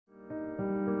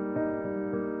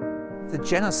The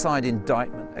genocide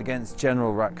indictment against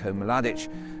General Ratko Mladic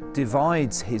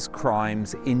divides his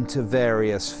crimes into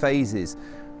various phases.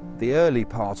 The early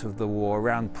part of the war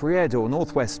around Prijedor,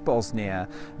 northwest Bosnia,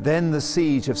 then the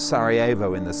siege of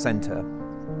Sarajevo in the centre,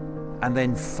 and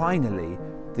then finally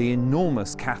the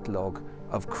enormous catalogue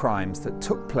of crimes that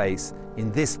took place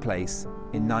in this place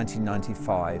in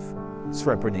 1995,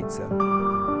 Srebrenica.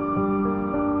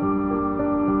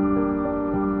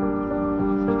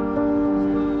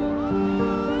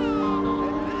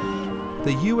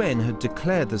 The UN had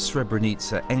declared the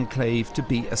Srebrenica enclave to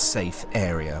be a safe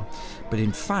area, but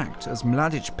in fact, as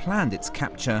Mladic planned its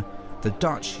capture, the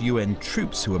Dutch UN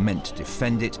troops who were meant to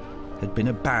defend it had been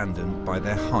abandoned by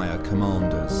their higher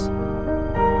commanders.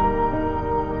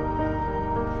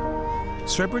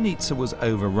 Srebrenica was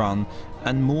overrun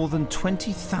and more than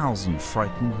 20,000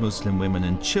 frightened Muslim women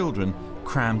and children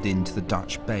crammed into the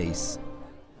Dutch base.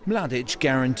 Mladic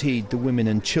guaranteed the women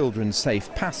and children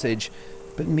safe passage,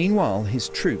 but meanwhile his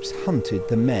troops hunted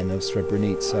the men of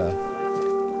Srebrenica.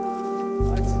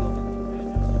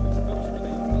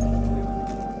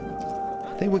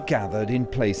 They were gathered in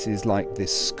places like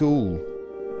this school.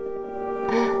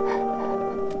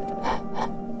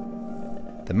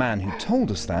 The man who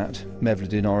told us that,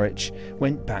 Mevludin Oric,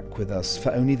 went back with us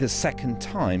for only the second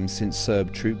time since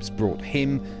Serb troops brought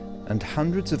him and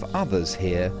hundreds of others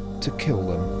here to kill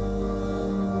them.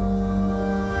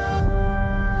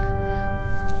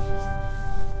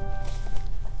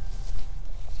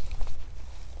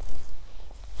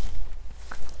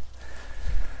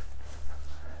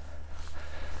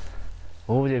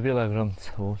 Ovdje je bila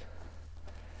granica, ovdje.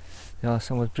 Ja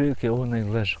sam otprilike ovdje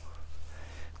ležao.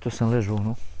 Tu sam ležao,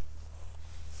 no.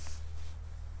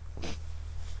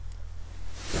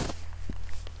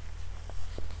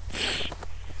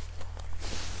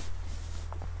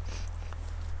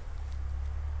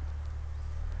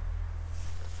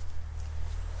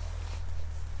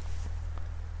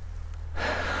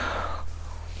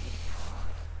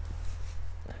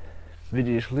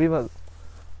 Vidiš livada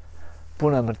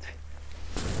puna mrtvi.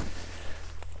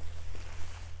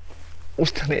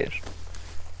 Ustaneš.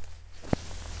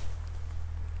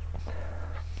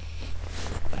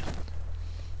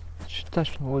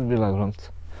 Tačno, ovdje bila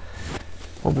granica.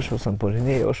 Obišao sam pored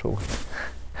nje i ošao.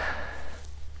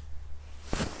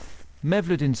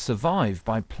 Mevludin survived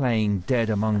by playing dead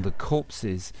among the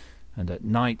corpses, and at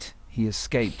night he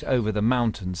escaped over the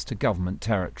mountains to government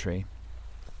territory.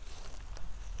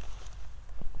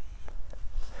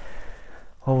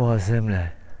 Ova zemlja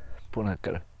je puna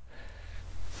krvi.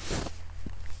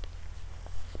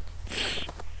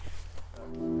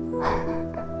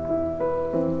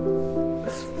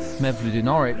 Mevludin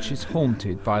Oric is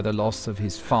haunted by the loss of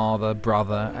his father,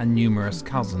 brother and numerous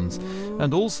cousins,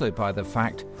 and also by the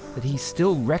fact that he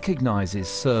still recognises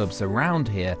Serbs around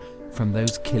here from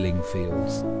those killing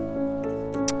fields.